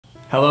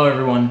Hello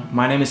everyone,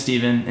 my name is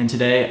Steven and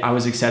today I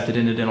was accepted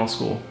into dental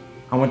school.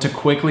 I want to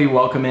quickly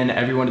welcome in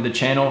everyone to the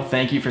channel.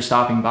 Thank you for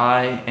stopping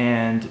by,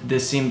 and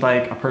this seemed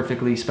like a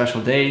perfectly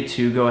special day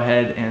to go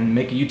ahead and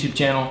make a YouTube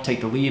channel,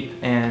 take the leap,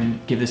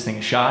 and give this thing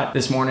a shot.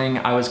 This morning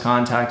I was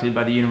contacted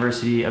by the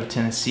University of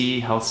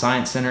Tennessee Health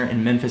Science Center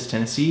in Memphis,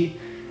 Tennessee,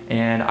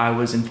 and I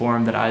was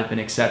informed that I've been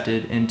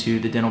accepted into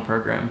the dental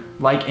program.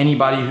 Like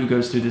anybody who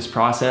goes through this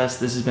process,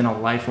 this has been a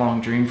lifelong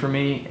dream for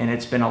me, and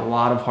it's been a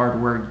lot of hard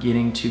work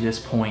getting to this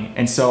point.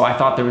 And so I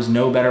thought there was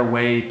no better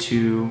way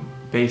to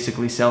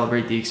basically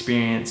celebrate the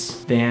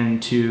experience than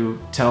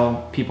to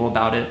tell people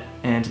about it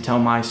and to tell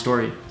my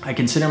story. I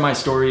consider my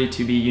story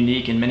to be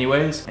unique in many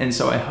ways, and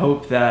so I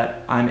hope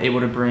that I'm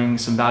able to bring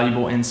some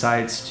valuable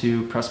insights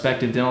to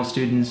prospective dental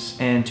students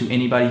and to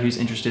anybody who's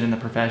interested in the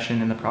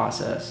profession and the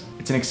process.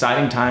 It's an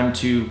exciting time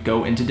to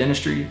go into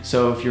dentistry,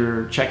 so if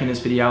you're checking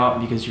this video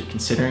out because you're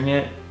considering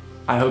it,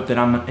 I hope that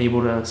I'm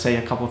able to say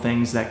a couple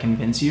things that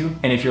convince you.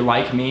 And if you're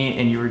like me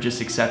and you were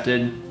just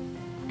accepted,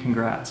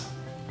 congrats.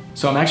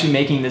 So I'm actually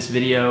making this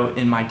video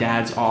in my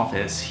dad's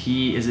office.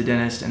 He is a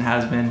dentist and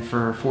has been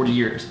for 40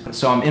 years.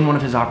 So I'm in one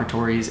of his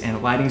operatories and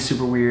the lighting's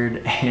super weird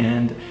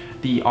and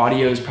the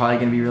audio is probably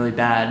gonna be really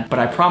bad, but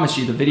I promise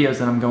you the videos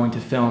that I'm going to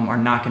film are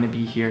not gonna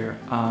be here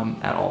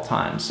at all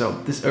times. So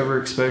this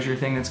overexposure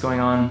thing that's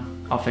going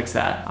on, I'll fix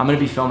that. I'm gonna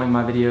be filming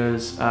my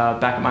videos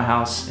back at my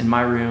house in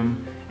my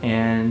room,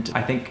 and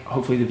I think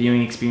hopefully the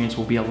viewing experience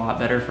will be a lot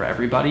better for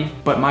everybody.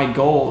 But my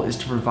goal is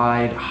to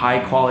provide high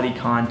quality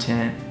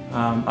content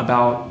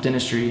about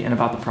dentistry and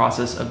about the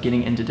process of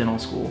getting into dental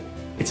school.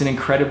 It's an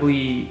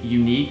incredibly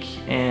unique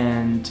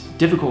and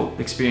difficult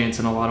experience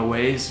in a lot of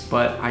ways,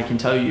 but I can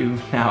tell you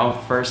now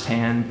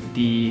firsthand,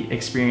 the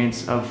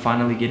experience of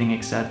finally getting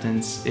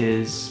acceptance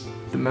is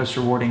the most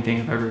rewarding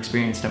thing I've ever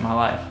experienced in my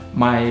life.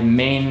 My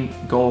main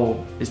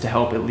goal is to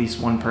help at least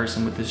one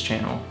person with this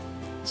channel.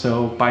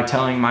 So by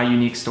telling my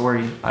unique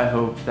story, I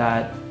hope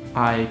that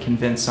I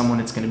convince someone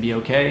it's gonna be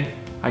okay.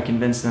 I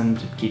convince them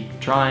to keep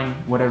trying,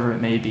 whatever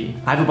it may be.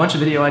 I have a bunch of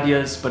video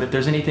ideas, but if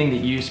there's anything that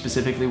you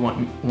specifically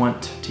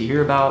want to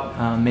hear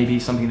about, maybe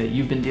something that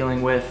you've been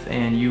dealing with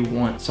and you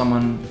want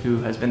someone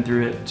who has been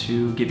through it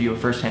to give you a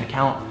first-hand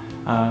account,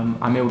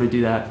 I'm able to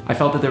do that. I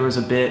felt that there was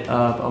a bit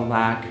of a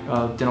lack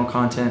of dental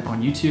content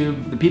on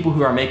YouTube. The people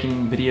who are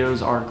making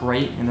videos are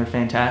great and they're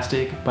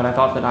fantastic, but I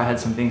thought that I had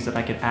some things that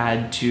I could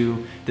add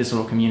to this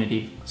little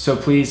community. So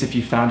please, if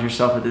you found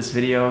yourself at this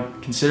video,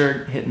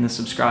 consider hitting the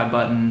subscribe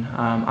button.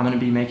 I'm gonna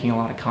be making a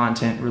lot of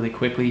content really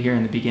quickly here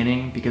in the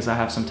beginning because I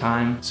have some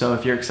time. So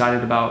if you're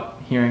excited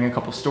about hearing a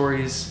couple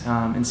stories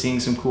and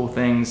seeing some cool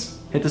things,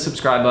 hit the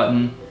subscribe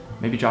button,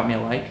 maybe drop me a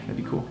like, that'd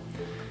be cool.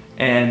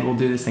 And we'll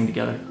do this thing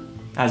together.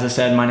 As I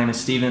said, my name is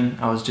Steven.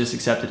 I was just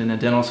accepted into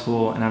dental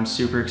school and I'm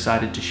super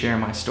excited to share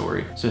my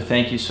story. So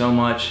thank you so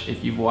much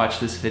if you've watched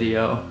this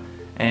video,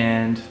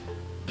 and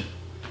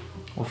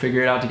we'll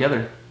figure it out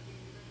together.